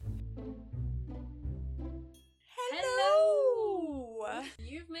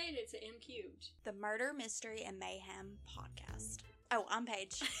made it to M Cubed. The Murder, Mystery, and Mayhem podcast. Oh, I'm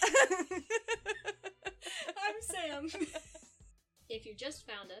Paige. I'm Sam. If you just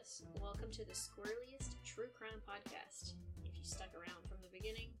found us, welcome to the squirreliest true crime podcast. If you stuck around from the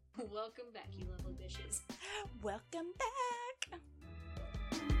beginning, welcome back, you lovely bitches. Welcome back.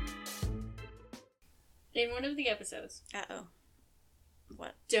 In one of the episodes, Uh-oh.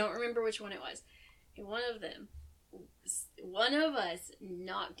 What? don't remember which one it was, in one of them, one of us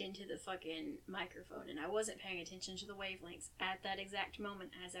knocked into the fucking microphone, and I wasn't paying attention to the wavelengths at that exact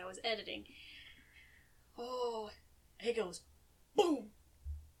moment as I was editing. Oh, it goes, boom!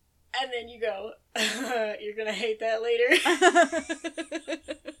 And then you go, you're gonna hate that later.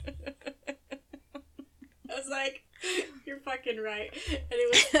 I was like, you're fucking right. And it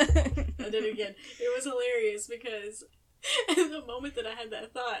was, I did it again. It was hilarious because the moment that I had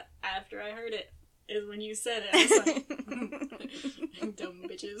that thought after I heard it is when you said it. I was like, dumb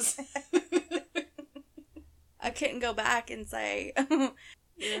bitches. I couldn't go back and say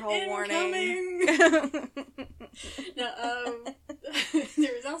your whole Incoming. warning. No,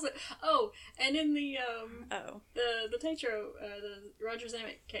 there was also, and in the the Tetro, the Roger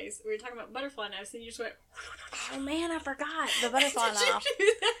Zanuck case, we were talking about butterfly knives, and you just went, Oh man, I forgot the butterfly Did you knife.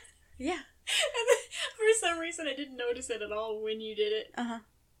 do that? Yeah. And then, for some reason, I didn't notice it at all when you did it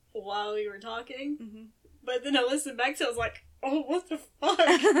while we were talking. Mm-hmm. But then I listened back to it, I was like, oh, what the fuck?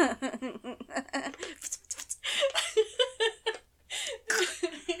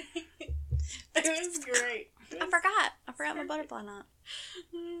 It was great. I forgot my butterfly knot.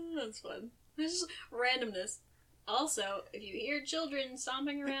 That's fun. It's just randomness. Also, if you hear children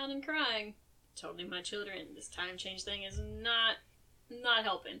stomping around and crying, totally my children. This time change thing is not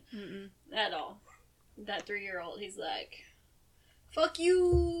helping. Mm-mm. At all. That 3-year-old, he's like, fuck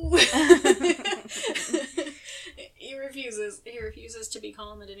you! He refuses to be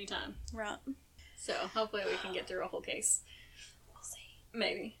calm at any time. Right. So, hopefully we can get through a whole case. We'll see.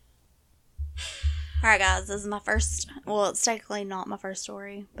 Maybe. Alright guys, this is my first, well, it's technically not my first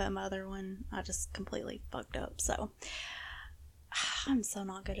story, but my other one, I just completely fucked up, so. I'm so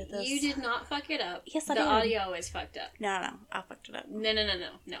not good at this. You did not fuck it up. Yes, I did. did. The audio is fucked up. No, I fucked it up. No.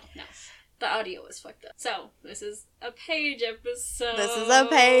 The audio was fucked up. So, this is a Paige episode. This is a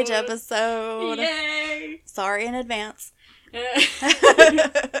Paige episode. Yay! Sorry in advance. No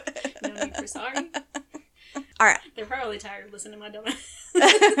need for sorry. Alright. They're probably tired of listening to my dumb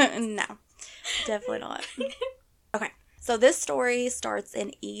No, definitely not. Okay, so this story starts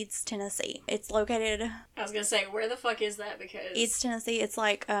in Eads, Tennessee. It's located... I was gonna say, where the fuck is that? Because... Eads, Tennessee, it's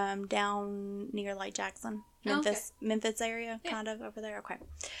like down near Lake Jackson. Memphis area, kind of over there. Okay.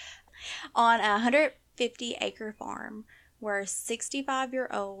 On a 150-acre farm where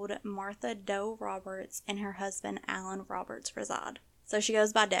 65-year-old Martha Doe Roberts and her husband Alan Roberts reside. So she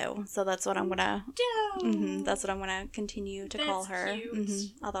goes by Doe, so that's what I'm gonna... Doe! Mm-hmm, that's what I'm gonna continue to call her. Cute.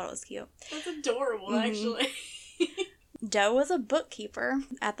 Mm-hmm, I thought it was cute. That's adorable, actually. Doe was a bookkeeper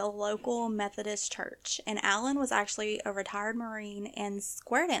at the local Methodist church, and Alan was actually a retired Marine and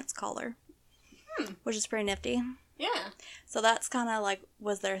square dance caller, which is pretty nifty. Yeah. So that's kind of like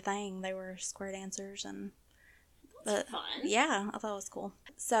was their thing. They were square dancers, and That's fun. yeah, I thought it was cool.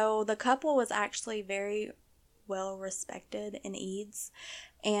 So the couple was actually very well respected in Eads,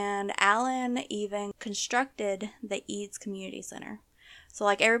 and Alan even constructed the Eads Community Center. So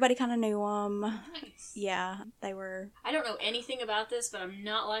like everybody kind of knew them. Nice. Yeah, they were. I don't know anything about this, but I'm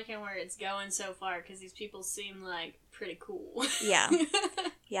not liking where it's going so far because these people seem like pretty cool. Yeah.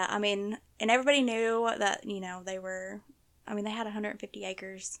 Yeah, I mean, and everybody knew that, you know, they were, I mean, they had 150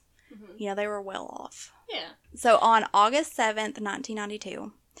 acres. Mm-hmm. You know, they were well off. Yeah. So on August 7th,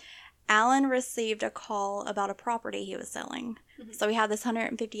 1992, Alan received a call about a property he was selling. Mm-hmm. So he had this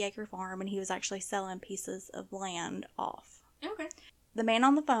 150-acre farm, and he was actually selling pieces of land off. Okay. The man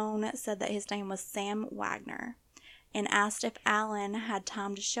on the phone said that his name was Sam Wagner and asked if Alan had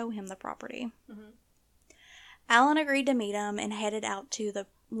time to show him the property. Mm-hmm. Alan agreed to meet him and headed out to the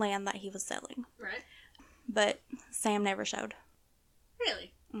land that he was selling. Right. But Sam never showed.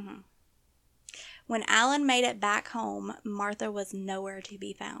 Really? Mm-hmm. When Alan made it back home, Martha was nowhere to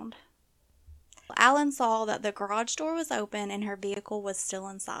be found. Alan saw that the garage door was open and her vehicle was still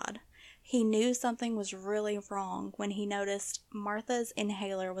inside. He knew something was really wrong when he noticed Martha's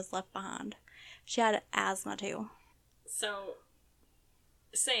inhaler was left behind. She had asthma too. So,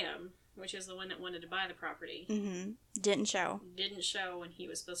 Sam, which is the one that wanted to buy the property, Didn't show. didn't show when he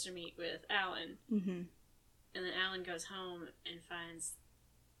was supposed to meet with Alan. Mm-hmm. And then Alan goes home and finds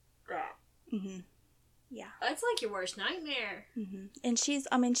crap. Mm-hmm. Yeah. That's like your worst nightmare. Mm-hmm. And she's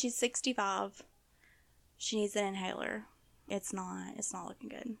 65. She needs an inhaler. It's not looking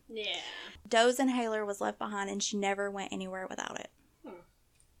good. Yeah. Doe's inhaler was left behind and she never went anywhere without it.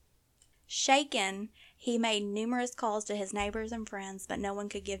 Shaken, he made numerous calls to his neighbors and friends, but no one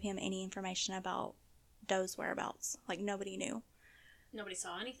could give him any information about Doe's whereabouts. Like, nobody knew. Nobody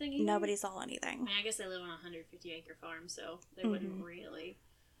saw anything either? Nobody saw anything. I mean, I guess they live on a 150-acre farm, so they wouldn't really.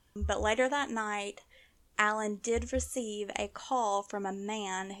 But later that night, Alan did receive a call from a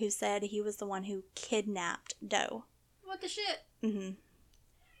man who said he was the one who kidnapped Doe. What the shit? Mm-hmm.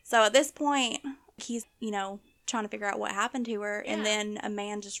 So at this point, he's, trying to figure out what happened to her, and then a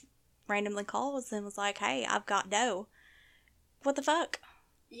man just randomly calls and was like, hey, I've got Doe. What the fuck?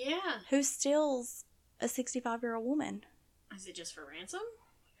 Yeah. Who steals a 65-year-old woman? Is it just for ransom?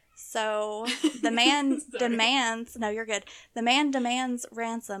 So the man demands, no, you're good. The man demands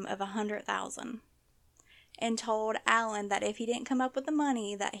ransom of $100,000 and told Alan that if he didn't come up with the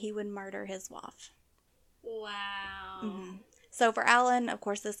money, that he would murder his wife. Wow. Mm-hmm. So for Alan, of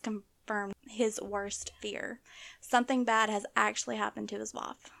course, this confirmed his worst fear. Something bad has actually happened to his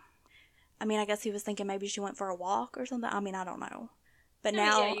wife. I mean, I guess he was thinking maybe she went for a walk or something. I mean, I don't know. But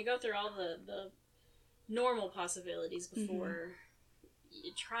now... Yeah, you go through all the normal possibilities before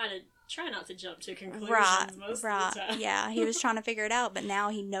you try not to jump to conclusions most of the time. Yeah, he was trying to figure it out, but now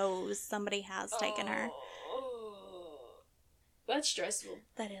he knows somebody has taken her. That's stressful.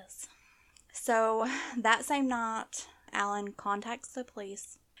 That is. So, that same night, Alan contacts the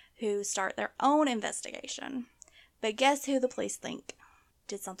police, who start their own investigation. But guess who the police think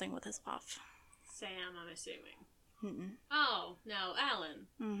did something with his wife? Sam, I'm assuming. Mm-mm. Oh, no, Alan.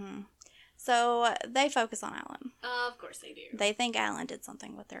 Mm-hmm. So, they focus on Alan. Of course they do. They think Alan did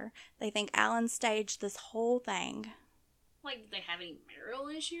something with her. They think Alan staged this whole thing. Like, do they have any marital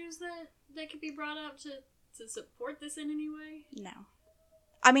issues that could be brought up to support this in any way? No.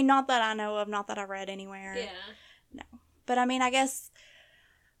 I mean, not that I know of, not that I read anywhere. Yeah. No. But, I mean, I guess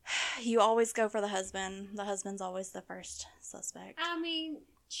you always go for the husband. The husband's always the first suspect. I mean,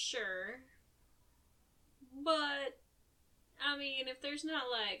 sure. But, I mean, if there's not,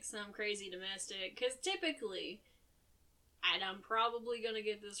 like, some crazy domestic... Because typically, and I'm probably going to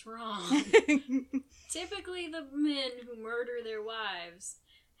get this wrong, typically the men who murder their wives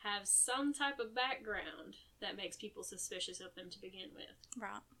have some type of background that makes people suspicious of them to begin with.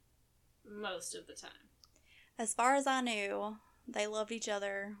 Right. Most of the time. As far as I knew, they loved each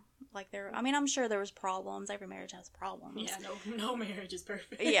other. Like, I mean, I'm sure there was problems. Every marriage has problems. Yeah, no marriage is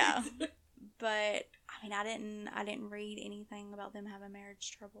perfect. Yeah. But, I mean, I didn't read anything about them having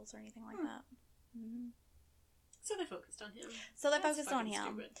marriage troubles or anything like that. Mm-hmm. So they focused on him. That's focused on him.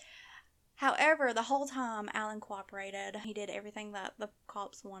 Stupid. However, the whole time, Alan cooperated. He did everything that the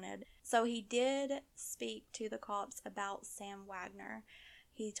cops wanted. So he did speak to the cops about Sam Wagner.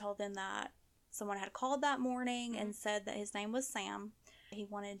 He told them that someone had called that morning and said that his name was Sam. He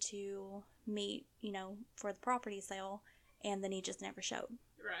wanted to meet, for the property sale, and then he just never showed.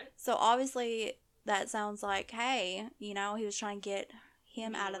 Right. So obviously, that sounds like, hey, he was trying to get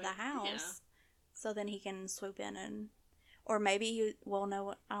him out of the house. Yeah. So then he can swoop in and... Or maybe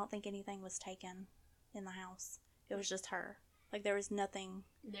no, I don't think anything was taken in the house. It was just her. Like, there was nothing...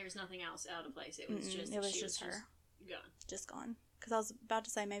 There was nothing else out of place. It was just... It was just her. Gone. Just gone. Because I was about to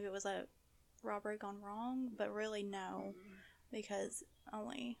say maybe it was a robbery gone wrong, but really no. Because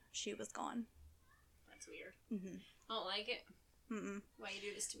only she was gone. That's weird. Mm-hmm. I don't like it. Mm-mm. Why you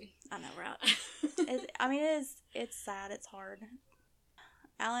do this to me? I know, right? It's sad. It's hard.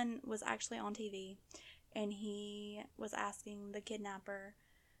 Alan was actually on TV, and he was asking the kidnapper,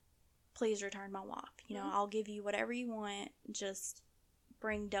 please return my wife. I'll give you whatever you want. Just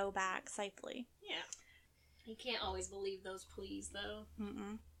bring Doe back safely. Yeah. You can't always believe those pleas, though.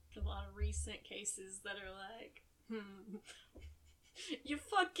 Mm-mm. A lot of recent cases that are like, you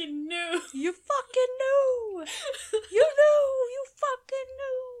fucking knew. You fucking knew. You knew. You fucking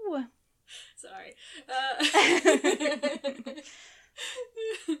knew. Sorry.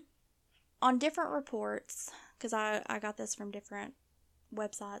 On different reports, because I got this from different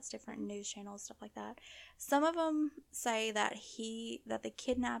websites, different news channels, stuff like that. Some of them say that the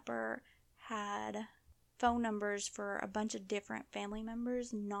kidnapper had phone numbers for a bunch of different family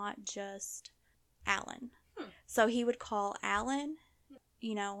members, not just Alan. So he would call Alan,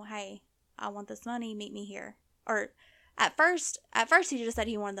 hey, I want this money, meet me here. Or at first he just said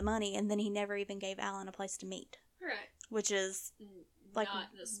he wanted the money, and then he never even gave Alan a place to meet. Right. Which is like not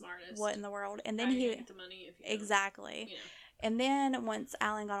the smartest. What in the world? And then he get the money if you exactly. And then once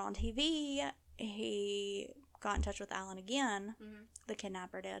Alan got on TV, he got in touch with Alan again, the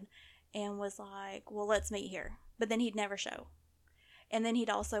kidnapper did, and was like, well, let's meet here. But then he'd never show. And then he'd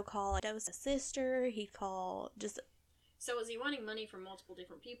also call Doe's sister. He'd call just... So was he wanting money from multiple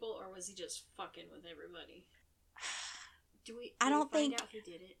different people, or was he just fucking with everybody? Do we find out who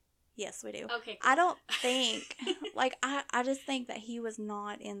did it? Yes, we do. Okay, cool. I don't think, like, I just think that he was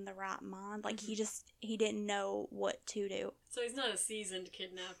not in the right mind. Like, he didn't know what to do. So he's not a seasoned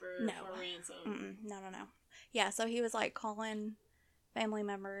kidnapper for ransom. No. Yeah, so he was, like, calling family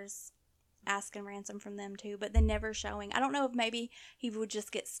members, asking ransom from them, too, but then never showing. I don't know if maybe he would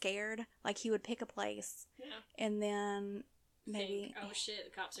just get scared. Like, he would pick a place. Yeah. And then maybe... think, oh, shit,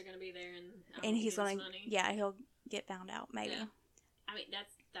 the cops are going to be there, and he's going to... Yeah, he'll get found out, maybe. Yeah. I mean,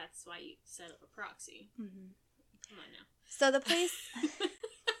 that's why you set up a proxy. Mm-hmm. Come on now. So the police...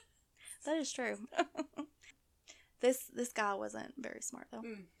 That is true. This guy wasn't very smart, though.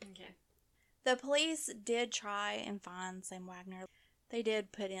 Okay. The police did try and find Sam Wagner. They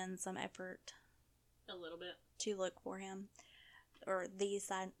did put in some effort. A little bit. To look for him. Or the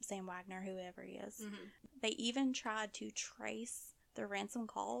Sam Wagner, whoever he is. Mm-hmm. They even tried to trace the ransom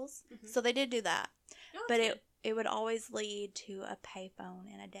calls. Mm-hmm. So they did do that. Oh, but it would always lead to a payphone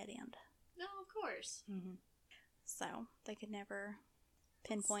and a dead end. No, of course. Mm-hmm. So they could never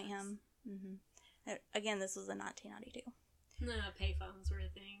pinpoint him. Mm-hmm. Again, this was in 1992. No, payphones were a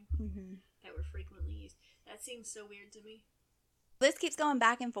thing that were frequently used. That seems so weird to me. This keeps going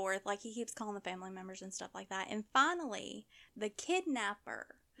back and forth. Like, he keeps calling the family members and stuff like that. And finally, the kidnapper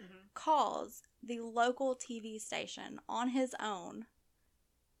calls the local TV station on his own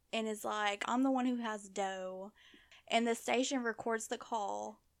and is like, I'm the one who has dough. And the station records the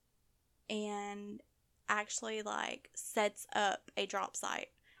call and actually, like, sets up a drop site.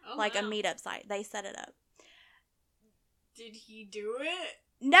 Oh, like, a meetup site. They set it up. Did he do it?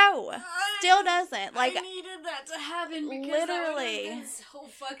 No! Still doesn't. Like, I needed that to happen because literally, that was so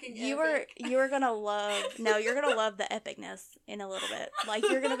fucking you epic. You're gonna love... No, you're gonna love the epicness in a little bit. Like,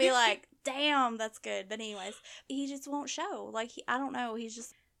 you're gonna be like, damn, that's good. But anyways, he just won't show. Like, I don't know. He's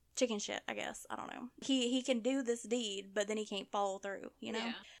just... chicken shit, I guess. I don't know. He can do this deed, but then he can't follow through, you know?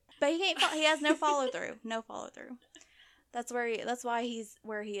 Yeah. But he has no follow through. No follow through. That's why he's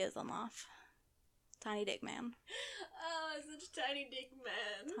where he is in life. Tiny dick man. Oh, such a tiny dick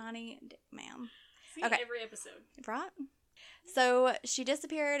man. Tiny dick man. See, okay. Every episode. Right? So she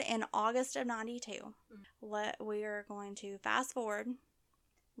disappeared in August of 92. We are going to fast forward.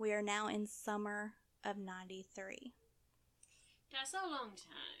 We are now in summer of 93. That's a long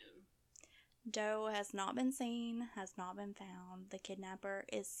time. Doe has not been seen, has not been found. The kidnapper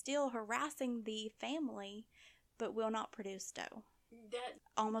is still harassing the family, but will not produce Doe.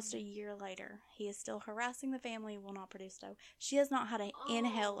 Almost a year later, he is still harassing the family, will not produce Doe. She has not had an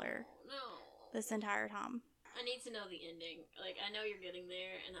inhaler this entire time. I need to know the ending. Like, I know you're getting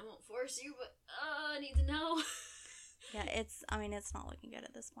there, and I won't force you, but I need to know. Yeah, it's not looking good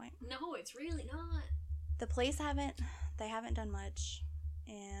at this point. No, it's really not. The police haven't done much,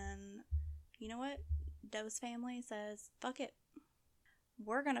 and you know what? Doe's family says, fuck it.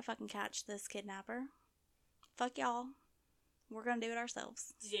 We're gonna fucking catch this kidnapper. Fuck y'all. We're gonna do it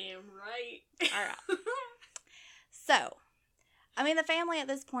ourselves. Damn right. Alright. So, I mean, the family at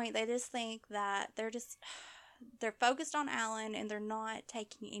this point, they just think that they're focused on Alan, and they're not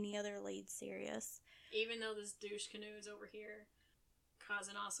taking any other leads serious. Even though this douche canoe is over here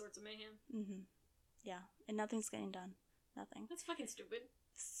causing all sorts of mayhem. Mm-hmm. Yeah, and nothing's getting done. Nothing. That's fucking stupid.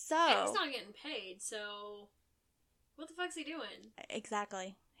 So... And he's not getting paid, so... What the fuck's he doing?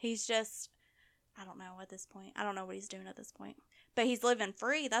 Exactly. He's just... I don't know at this point. I don't know what he's doing at this point. But he's living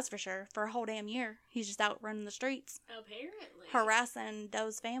free, that's for sure, for a whole damn year. He's just out running the streets. Apparently. Harassing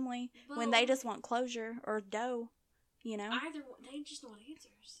Doe's family when they just want closure, or Doe, you know? They just want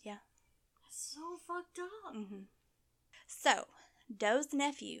answers. Yeah. That's so fucked up. Mm-hmm. So, Doe's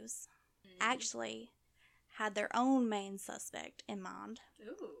nephews... actually had their own main suspect in mind.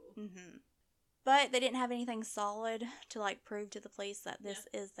 Ooh. Mm-hmm. But they didn't have anything solid to, like, prove to the police that this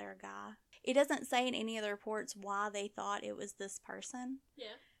is their guy. It doesn't say in any of the reports why they thought it was this person.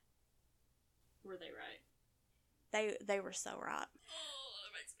 Yeah. Were they right? They were so right. Oh,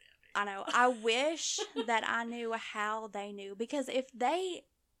 that makes me happy. I know. I wish that I knew how they knew. Because if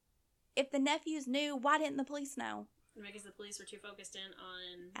the nephews knew, why didn't the police know? Because the police were too focused in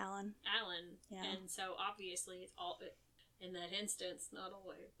on Alan. Yeah. And so obviously it's all in that instance, not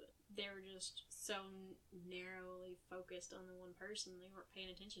always, but they were just so narrowly focused on the one person. They weren't paying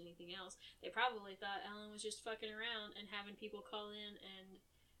attention to anything else. They probably thought Alan was just fucking around and having people call in and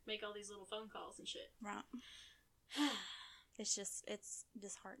make all these little phone calls and shit. Right. It's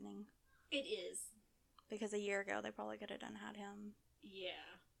disheartening. It is. Because a year ago they probably could have had him.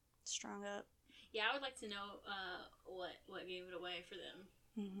 Yeah. Strung up. Yeah, I would like to know what gave it away for them.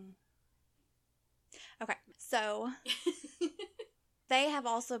 Mm-hmm. Okay, So, they have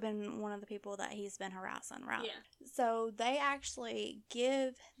also been one of the people that he's been harassing, right? Yeah. So, they actually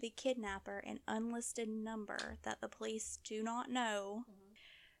give the kidnapper an unlisted number that the police do not know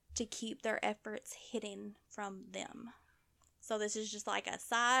to keep their efforts hidden from them. So, this is just like a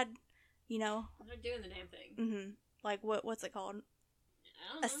side, you know. They're doing the damn thing. Mm-hmm. Like, what's it called?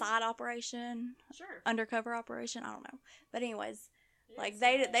 I don't know. A side operation? Sure. Undercover operation? I don't know. But anyways, Yeah, like,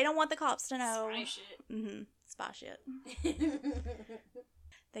 they don't want the cops to know. Spy shit. Mm-hmm. Spy shit.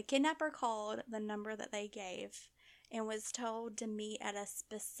 The kidnapper called the number that they gave and was told to meet at a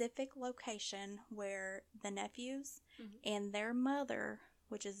specific location where the nephews and their mother,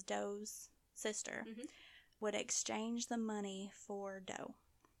 which is Doe's sister, would exchange the money for Doe.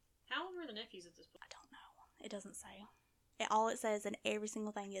 How old were the nephews at this point? I don't know. It doesn't say. All it says in every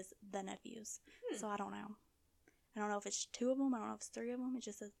single thing is the nephews. So I don't know. I don't know if it's 2 of them. I don't know if it's 3 of them. It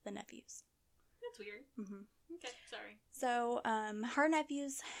just says the nephews. That's weird. Mm-hmm. Okay, sorry. So, her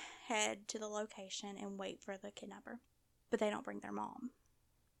nephews head to the location and wait for the kidnapper. But they don't bring their mom.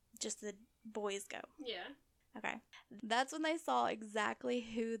 Just the boys go. Yeah. Okay. That's when they saw exactly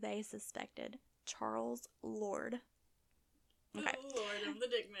who they suspected. Charles Lord. Okay. Lord of the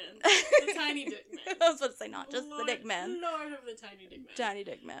Dick Man. The tiny Dick Man. I was about to say not just the Dick Man. Lord of the tiny Dick Man. Tiny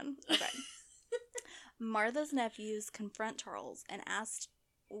Dick Man. Okay. Martha's nephews confront Charles and asked,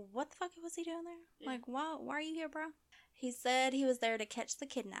 what the fuck was he doing there? Yeah. Like, why are you here, bro? He said he was there to catch the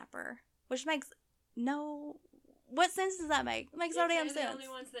kidnapper, which makes no... What sense does that make? It makes no damn sense. They're the only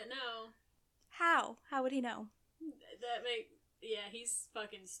ones that know. How? How would he know? Yeah, he's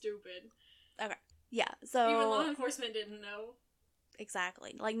fucking stupid. Okay. Yeah, so... Even law enforcement didn't know.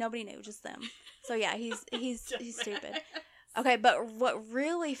 Exactly. Like, nobody knew, just them. So, yeah, he's stupid. Okay, but what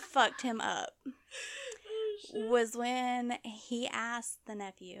really fucked him up was when he asked the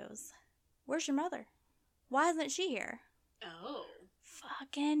nephews, where's your mother? Why isn't she here? Oh.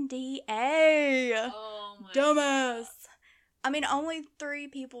 Fucking D.A. Oh my Dumbass. God. I mean, only 3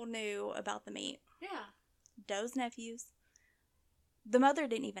 people knew about the meat. Yeah. Doe's nephews. The mother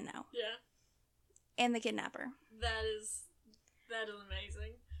didn't even know. Yeah. And the kidnapper. That is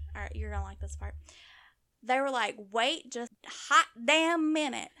amazing. Alright, you're gonna like this part. They were like, wait just a hot damn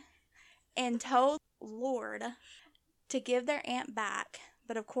minute. And told Lord to give their aunt back.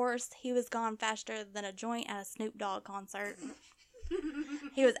 But of course, he was gone faster than a joint at a Snoop Dogg concert.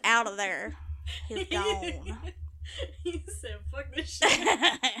 He was out of there. He's gone. He said, fuck this shit.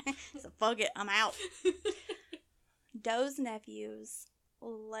 So fuck it, I'm out. Doe's nephews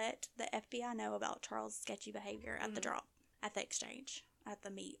let the FBI know about Charles' sketchy behavior at the drop, at the exchange, at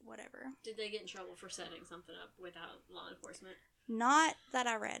the meet, whatever. Did they get in trouble for setting something up without law enforcement? Not that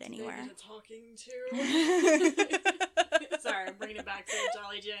I read anywhere. Did they get a talking to? Sorry, I'm bringing it back to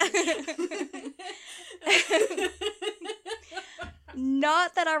Jolly Jane.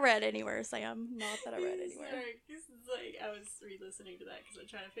 Not that I read anywhere, Sam. Not that I read anywhere. Sorry, this is like, I was re-listening to that because I'm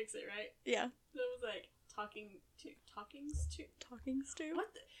trying to fix it, right? Yeah. So it was like, talkings to? Talking stew?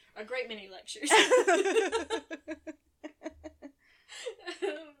 What the? A great many lectures.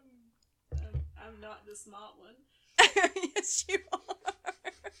 I'm not the smart one. Yes, you are.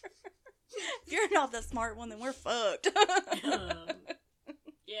 If you're not the smart one, then we're fucked.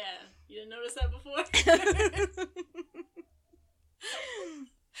 Yeah, you didn't notice that before?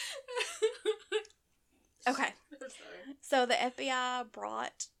 Okay. I'm sorry. So the FBI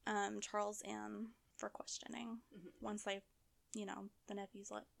brought Charles in for questioning once they, the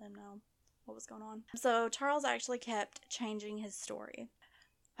nephews let them know what was going on. So Charles actually kept changing his story.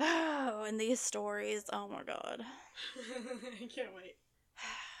 Oh, and these stories, oh my god. I can't wait.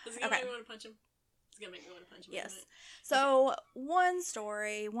 Is it gonna make me want to punch him? It's gonna make me want to punch him. Yes. So one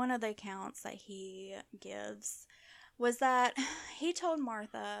story, one of the accounts that he gives was that he told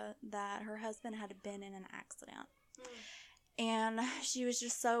Martha that her husband had been in an accident. And she was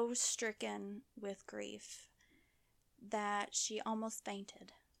just so stricken with grief that she almost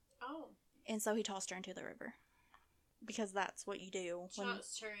fainted. Oh. And so he tossed her into the river. Because that's what you do.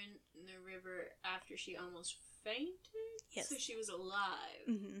 Tossed her in the river after she almost fainted? Yes. So she was alive.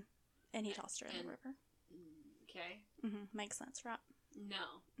 Mm-hmm. And he tossed her in the river. Okay. Mm-hmm. Makes sense, right?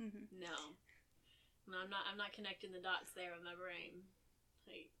 No. Mm-hmm. No. No, I'm not connecting the dots there with my brain.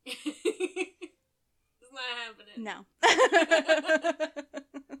 Like, it's not happening. No.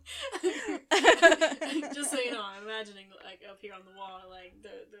 Just so you know, I'm imagining like up here on the wall, like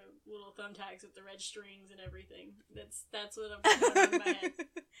the little thumbtacks with the red strings and everything. That's what I'm putting in my head.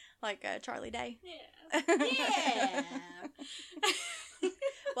 Like Charlie Day. Yeah. Yeah.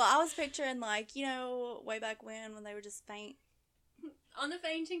 Well, I was picturing like, way back when they would just faint on the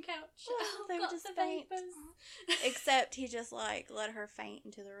fainting couch. Oh, they would got just the faint. vapors. Except he just, like, let her faint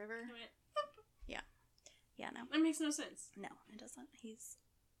into the river. I went, Yeah, no. that makes no sense. No, it doesn't. He's...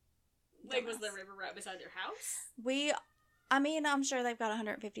 Like, was the dumbass. river right beside their house? I'm sure they've got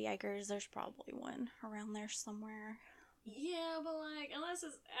 150 acres. There's probably one around there somewhere. Yeah, but, like, unless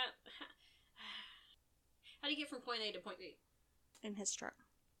it's at... How do you get from point A to point B? In his truck.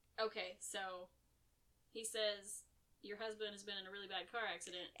 Okay, so he says your husband has been in a really bad car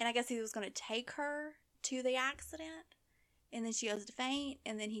accident. And I guess he was going to take her to the accident. And then she goes to faint.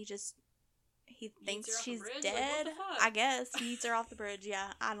 And then he thinks she's dead. Like, what the fuck? I guess. He eats her off the bridge.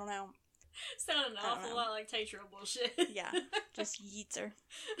 Yeah, I don't know. Sounded an I don't awful know. lot like Tatro bullshit. Yeah, just yeets her.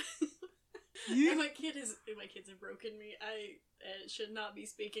 If my kids have broken me, I should not be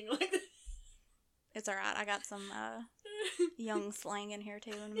speaking like this. It's alright. I got some young slang in here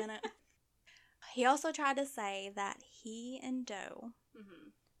too in a minute. He also tried to say that he and Doe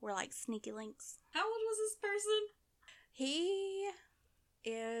were like sneaky links. How old was this person? He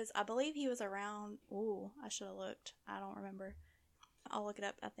is, I believe he was around, I should have looked. I don't remember. I'll look it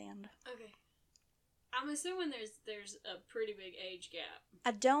up at the end. Okay. I'm assuming there's a pretty big age gap.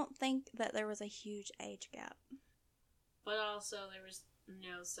 I don't think that there was a huge age gap. But also there was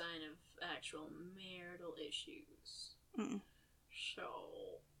no sign of actual marital issues. Mm-mm. So,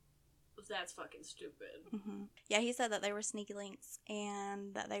 that's fucking stupid. Mm-hmm. Yeah, he said that they were sneaky links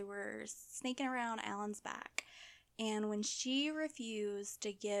and that they were sneaking around Alan's back. And when she refused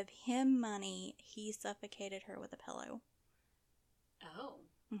to give him money, he suffocated her with a pillow. Oh.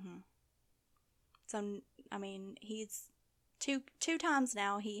 Mm-hmm. So, I mean, he's two times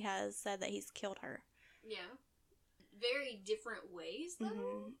now he has said that he's killed her. Yeah. Very different ways, though?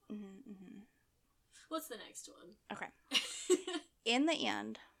 Mm-hmm. Mm-hmm. Mm-hmm. What's the next one? Okay. In the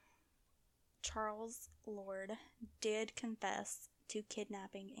end, Charles Lord did confess to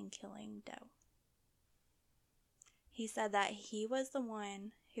kidnapping and killing Doe. He said that he was the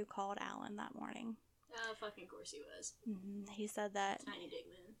one who called Alan that morning. Oh, fucking course he was. Mm-hmm. He said that... Tiny dick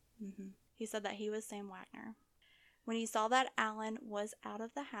man. Mm-hmm. He said that he was Sam Wagner. When he saw that Alan was out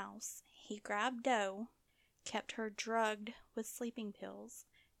of the house, he grabbed Doe, kept her drugged with sleeping pills,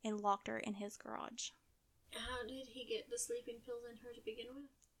 and locked her in his garage. How did he get the sleeping pills in her to begin with?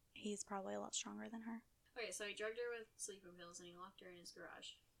 He's probably a lot stronger than her. Okay, so he drugged her with sleeping pills and he locked her in his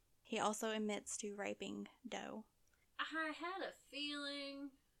garage. He also admits to raping Doe. I had a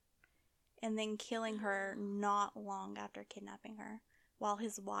feeling. And then killing her not long after kidnapping her, while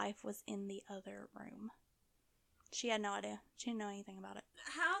his wife was in the other room. She had no idea. She didn't know anything about it.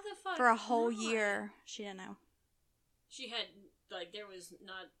 How the fuck? For a whole not? year, she didn't know. She had, like, there was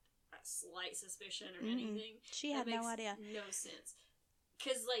not a slight suspicion or anything. She had no idea. No sense.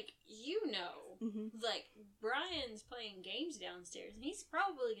 Because, like, like, Brian's playing games downstairs, and he's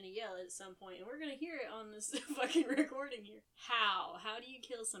probably going to yell at some point, and we're going to hear it on this fucking recording here. How? How do you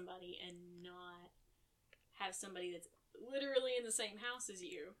kill somebody and not have somebody that's literally in the same house as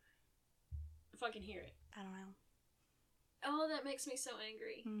you fucking hear it? I don't know. Oh, that makes me so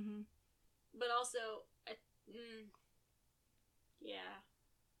angry. Mm-hmm. But also, yeah.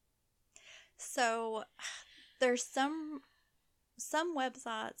 So, there's some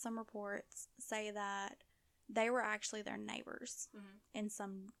websites, some reports say that they were actually their neighbors. Mm-hmm. And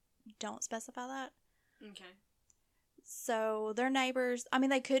some don't specify that. Okay. So, their neighbors, I mean,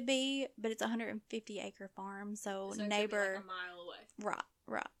 they could be, but it's a 150-acre farm, so it could neighbor... be like a mile away.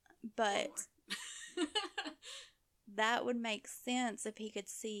 Right. But that would make sense if he could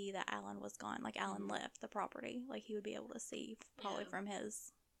see that Alan was gone. Like, Alan left the property. Like, he would be able to see, probably from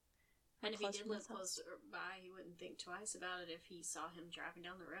his... And if he did live close by, he wouldn't think twice about it if he saw him driving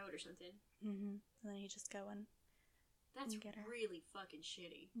down the road or something. Mm-hmm. And then he'd just go and That's get her. really fucking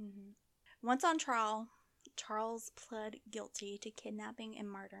shitty. Mm-hmm. Once on trial, Charles pled guilty to kidnapping and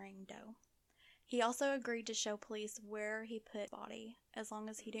murdering Doe. He also agreed to show police where he put the body, as long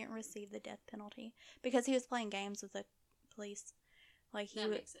as he didn't receive the death penalty, because he was playing games with the police. Like that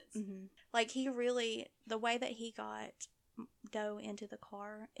makes sense. Mm-hmm. Like, he really, the way that he got Doe into the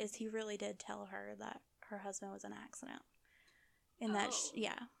car is he really did tell her that her husband was in an accident, and that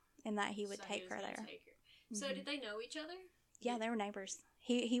and that he would take her there. Mm-hmm. So did they know each other? Yeah, they were neighbors.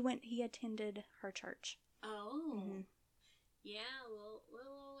 He attended her church. Oh. Mm-hmm. Yeah, well,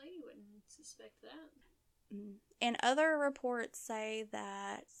 little old lady wouldn't suspect that. Mm-hmm. And other reports say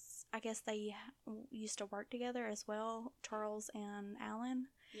that I guess they used to work together as well, Charles and Alan.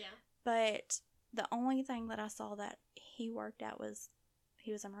 Yeah. But the only thing that I saw that he worked at was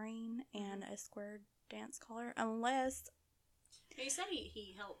he was a Marine and a square dance caller. Unless... He said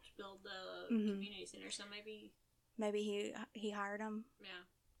he helped build the community center, so maybe Maybe he hired him. Yeah.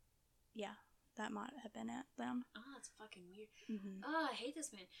 Yeah, that might have been it then. Oh, that's fucking weird. Mm-hmm. Oh, I hate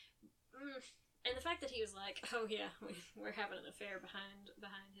this man. And the fact that he was like, oh yeah, we're having an affair behind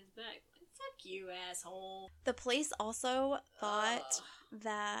his back. Like, fuck you, asshole. The police also thought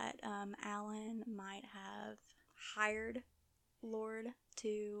that Alan might have hired Lord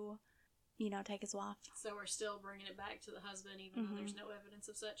to, take his wife. So we're still bringing it back to the husband, even though there's no evidence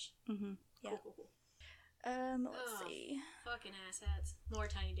of such. Mm-hmm. Yeah. Cool. Let's see. Fucking asshats. More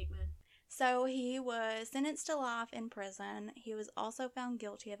tiny dick men. So he was sentenced to life in prison. He was also found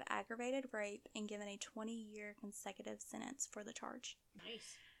guilty of aggravated rape and given a 20-year consecutive sentence for the charge.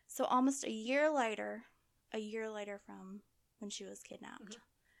 Nice. So almost a year later from when she was kidnapped,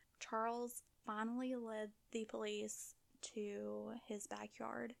 Charles finally led the police to his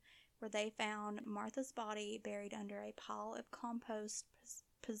backyard, where they found Martha's body buried under a pile of compost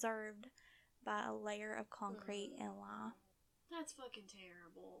preserved by a layer of concrete and lye. That's fucking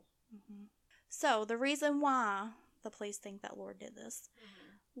terrible. Mm-hmm. So, the reason why the police think that Lord did this,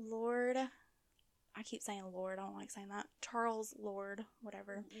 Lord, I keep saying Lord, I don't like saying that. Charles Lord,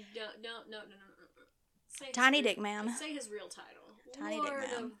 whatever. No. Tiny Dick Man. Say his real title. Tiny Lord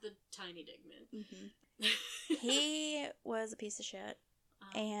Dick Man. of the Tiny Dick Man. Mm-hmm. He was a piece of shit.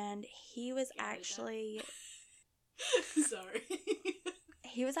 And he was actually... Sorry.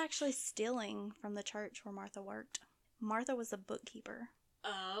 He was actually stealing from the church where Martha worked. Martha was a bookkeeper.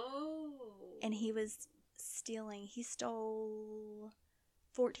 Oh. And he was stealing. He stole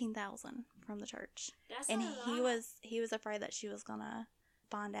 $14,000 from the church. That's and not he a lot. was afraid that she was gonna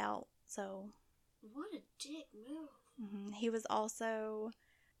find out. So what a dick move. Mm-hmm. He was also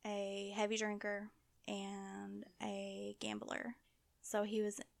a heavy drinker and a gambler. So he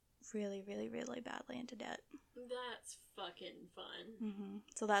was really, really, really badly into debt. That's fucking fun. Mm-hmm.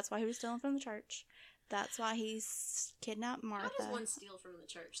 So that's why he was stealing from the church. That's why he kidnapped Martha. How does one steal from the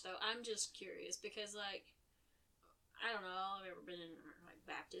church, though? I'm just curious, because, like, I don't know, I've ever been in, like,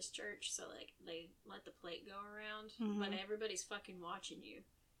 Baptist church, so, like, they let the plate go around, but everybody's fucking watching you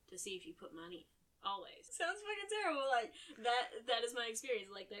to see if you put money. Always. Sounds fucking terrible. Like, that is my experience.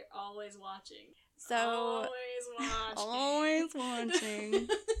 Like, they're always watching. So... Always watching. Always watching.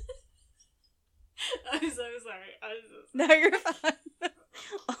 I'm so sorry. No, you're fine.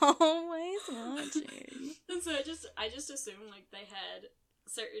 Always watching. And so I just assumed, like, they had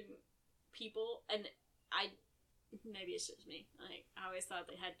certain people, and maybe it's just me, like, I always thought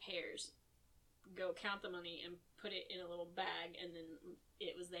they had pairs go count the money and put it in a little bag, and then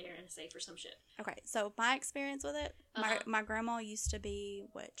it was there in a safe or some shit. Okay, so my experience with it, my grandma used to be,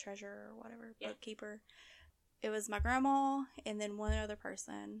 treasurer or whatever, bookkeeper. It was my grandma and then one other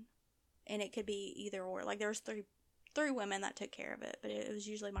person, and it could be either or. Like, there was three women that took care of it, but it was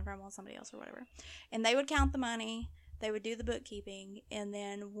usually my grandma and somebody else or whatever. And they would count the money, they would do the bookkeeping, and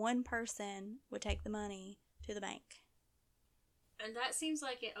then one person would take the money to the bank. And that seems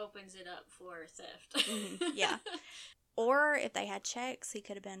like it opens it up for theft. Mm-hmm. Yeah. Or if they had checks, he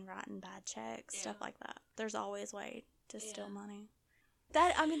could have been writing bad checks, stuff like that. There's always a way to steal money.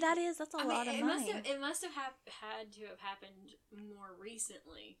 That's a lot of money. It must have had to have happened more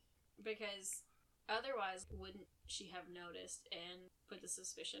recently, because otherwise wouldn't she have noticed and put the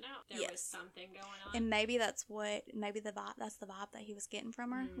suspicion out? There was something going on. And maybe that's the vibe that he was getting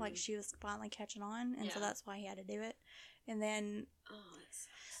from her. Like, she was finally catching on, and so that's why he had to do it. And then,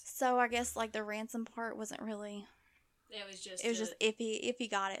 so I guess, like, the ransom part wasn't really... It was just if he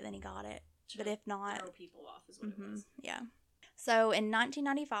got it, then he got it. But if not... Throw people off is what it was. Yeah. So, in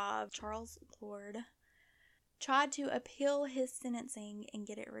 1995, Charles Lord tried to appeal his sentencing and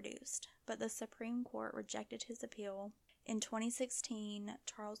get it reduced, but the Supreme Court rejected his appeal. In 2016,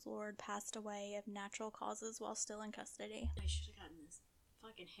 Charles Lord passed away of natural causes while still in custody. I should have gotten this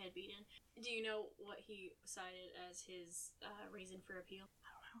fucking head beat in. Do you know what he cited as his reason for appeal?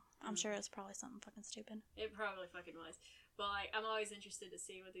 I don't know. I'm sure it's probably something fucking stupid. It probably fucking was. But, like, I'm always interested to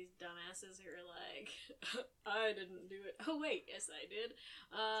see what these dumbasses who are like, I didn't do it. Oh, wait, yes, I did.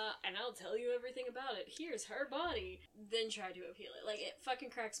 And I'll tell you everything about it. Here's her body. Then try to appeal it. Like, it fucking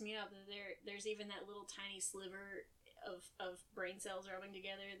cracks me up that there's even that little tiny sliver of brain cells rubbing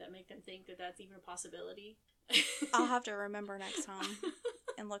together that make them think that that's even a possibility. I'll have to remember next time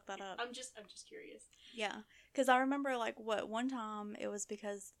and look that up. I'm just curious. Yeah, because I remember, like, one time it was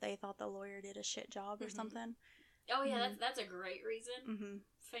because they thought the lawyer did a shit job or something. Oh yeah, that's a great reason. Mm-hmm.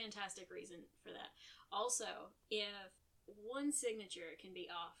 Fantastic reason for that. Also, if one signature can be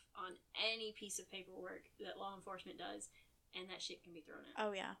off on any piece of paperwork that law enforcement does, and that shit can be thrown out.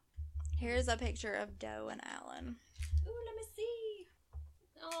 Oh yeah. Here's a picture of Doe and Alan. Ooh, let me see.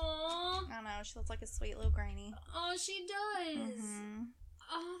 Aww. I know, she looks like a sweet little granny. Oh, she does. Mm-hmm.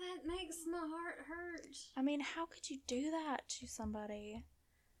 Oh, that makes my heart hurt. I mean, how could you do that to somebody?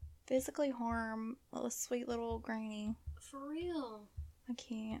 Physically harm a sweet little granny. For real. I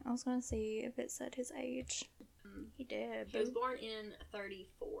can't. I was gonna see if it said his age. He did. He was born in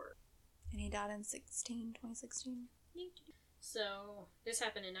 34. And he died in 2016. So, this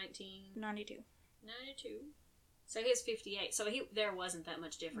happened in 1992. 92. So, he's 58. So, there wasn't that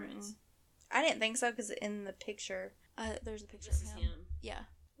much difference. Mm-hmm. I didn't think so, because in the picture, there's a picture This of is him. him. Yeah.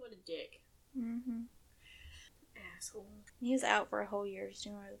 What a dick. Mm-hmm. Asshole. He was out for a whole year, just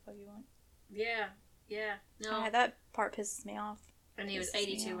doing whatever the fuck he wanted. Yeah. Yeah. No. That part pisses me off. And he was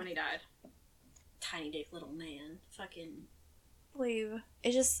 82 when he died. Tiny dick little man. Fucking. Believe.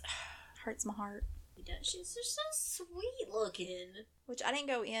 It just hurts my heart. He does. She's just so sweet looking. Which I didn't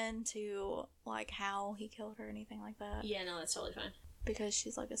go into, like, how he killed her or anything like that. Yeah, no, that's totally fine. Because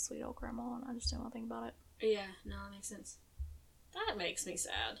she's like a sweet old grandma, and I just didn't want to think about it. Yeah, no, that makes sense. That makes me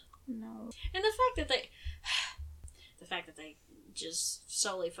sad. No. And the fact that they just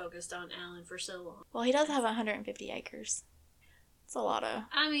solely focused on Alan for so long. Well, he does have 150 acres. It's a lot of...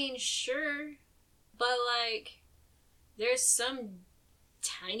 I mean, sure. But, like, there's some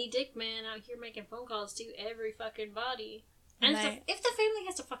tiny dick man out here making phone calls to every fucking body. And if the family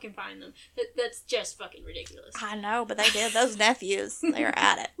has to fucking find them, that's just fucking ridiculous. I know, but they did. Those nephews, they were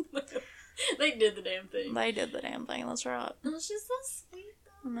at it. They did the damn thing. They did the damn thing, that's right. It was just so sweet,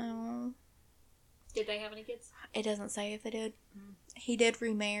 though. No. Did they have any kids? It doesn't say if they did. Mm. He did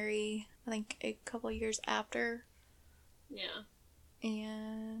remarry, I think, a couple of years after. Yeah.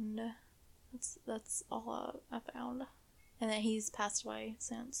 And that's all I found. And that he's passed away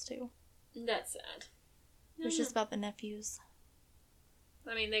since, too. That's sad. It was just about the nephews.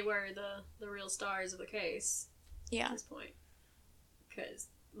 I mean, they were the real stars of the case. Yeah. At this point. Because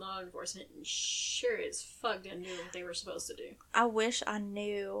law enforcement sure as fuck didn't do what they were supposed to do. I wish I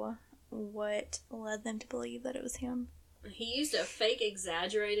knew what led them to believe that it was him. He used a fake,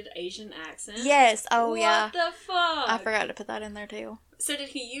 exaggerated Asian accent. Yes. Oh, yeah. What the fuck? I forgot to put that in there, too. So did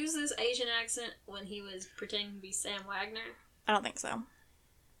he use this Asian accent when he was pretending to be Sam Wagner? I don't think so.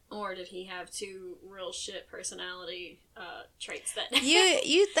 Or did he have two real shit personality traits that...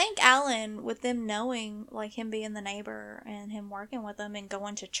 You think Alan, with them knowing, like, him being the neighbor and him working with them and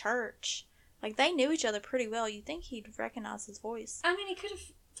going to church, like, they knew each other pretty well. You'd think he'd recognize his voice. I mean, he could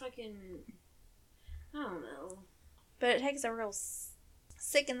have fucking... I don't know. But it takes a real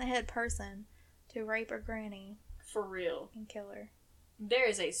sick-in-the-head person to rape a granny. For real. And kill her. There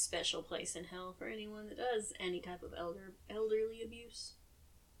is a special place in hell for anyone that does any type of elderly abuse.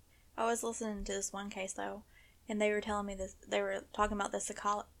 I was listening to this one case, though, and they were telling me this. They were talking about the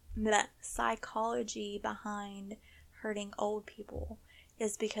psychology behind hurting old people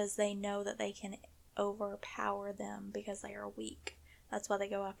is because they know that they can overpower them because they are weak. That's why they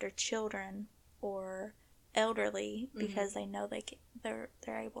go after children or elderly, because they know they're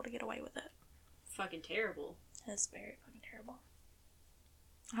able to get away with it. Fucking terrible. That's very fucking terrible.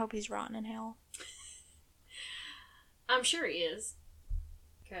 I hope he's rotten in hell. I'm sure he is.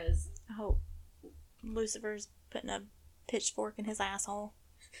 Because I hope Lucifer's putting a pitchfork in his asshole.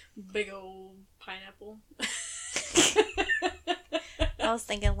 Big old pineapple. I was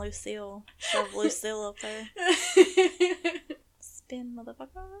thinking Lucille. Shove Lucille up there. Spin,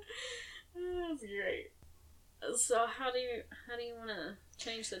 motherfucker. That's great. So how do you want to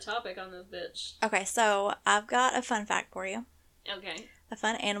change the topic on this bitch? Okay, so I've got a fun fact for you. Okay. A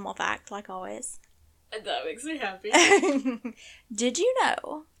fun animal fact, like always. That makes me happy. Did you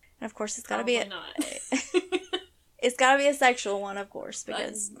know? And of course, it's got to be not. It's got to be a sexual one, of course,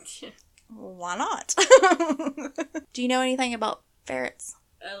 because why not? Do you know anything about ferrets?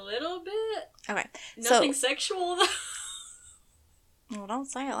 A little bit. Okay, Nothing sexual though. Well, don't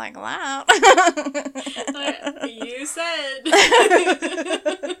say it like that. You said.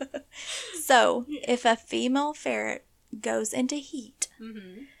 So, if a female ferret goes into heat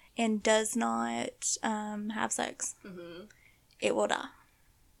and does not have sex, it will die.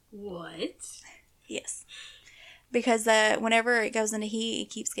 What? Yes. Because whenever it goes into heat, it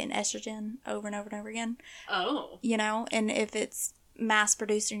keeps getting estrogen over and over and over again. Oh. You know, and if it's mass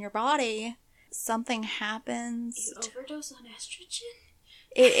produced in your body, something happens. You overdose on estrogen?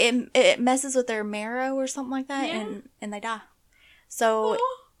 It messes with their marrow or something like that, Yeah. and they die. So,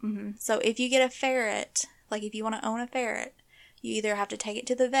 so if you get a ferret, like if you want to own a ferret, you either have to take it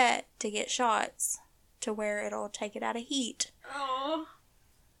to the vet to get shots to where it'll take it out of heat,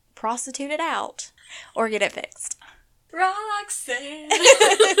 prostitute it out, or get it fixed. Roxanne.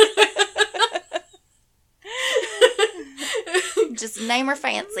 Just name her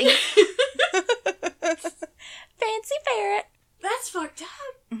Fancy. Fancy Ferret. That's fucked up.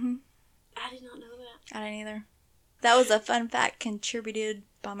 Mm-hmm. I did not know that. I didn't either. That was a fun fact contributed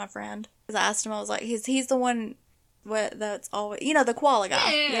by my friend. Because I asked him, I was like, he's the one that's always, the koala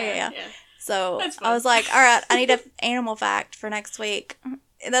guy. Yeah. So I was like, all right, I need an animal fact for next week.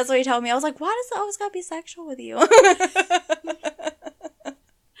 And that's what he told me. I was like, why does it always gotta be sexual with you?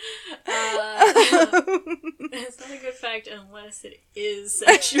 It's not a good fact unless it is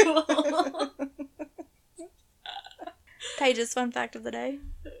sexual. Paige's fun fact of the day.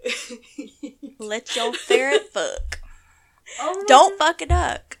 Let your ferret fuck. Oh, don't fuck a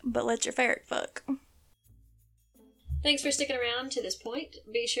duck, but let your ferret fuck. Thanks for sticking around to this point.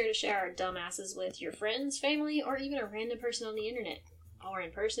 Be sure to share our dumbasses with your friends, family, or even a random person on the internet. Or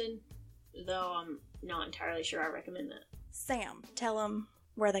in person, though I'm not entirely sure I recommend that. Sam, tell them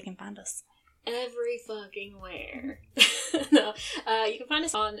where they can find us. Every fucking where. No, you can find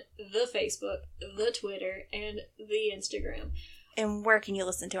us on the Facebook, the Twitter, and the Instagram. And where can you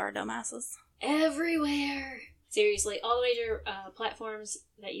listen to our dumbasses? Everywhere. Seriously, all the major platforms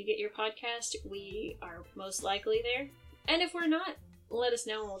that you get your podcast, we are most likely there. And if we're not, let us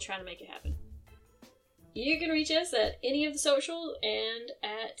know and we'll try to make it happen. You can reach us at any of the social and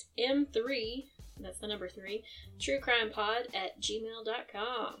at M3, that's the number 3,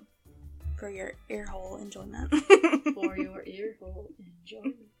 truecrimepod@gmail.com. For your earhole enjoyment. For your earhole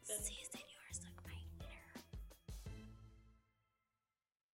enjoyment.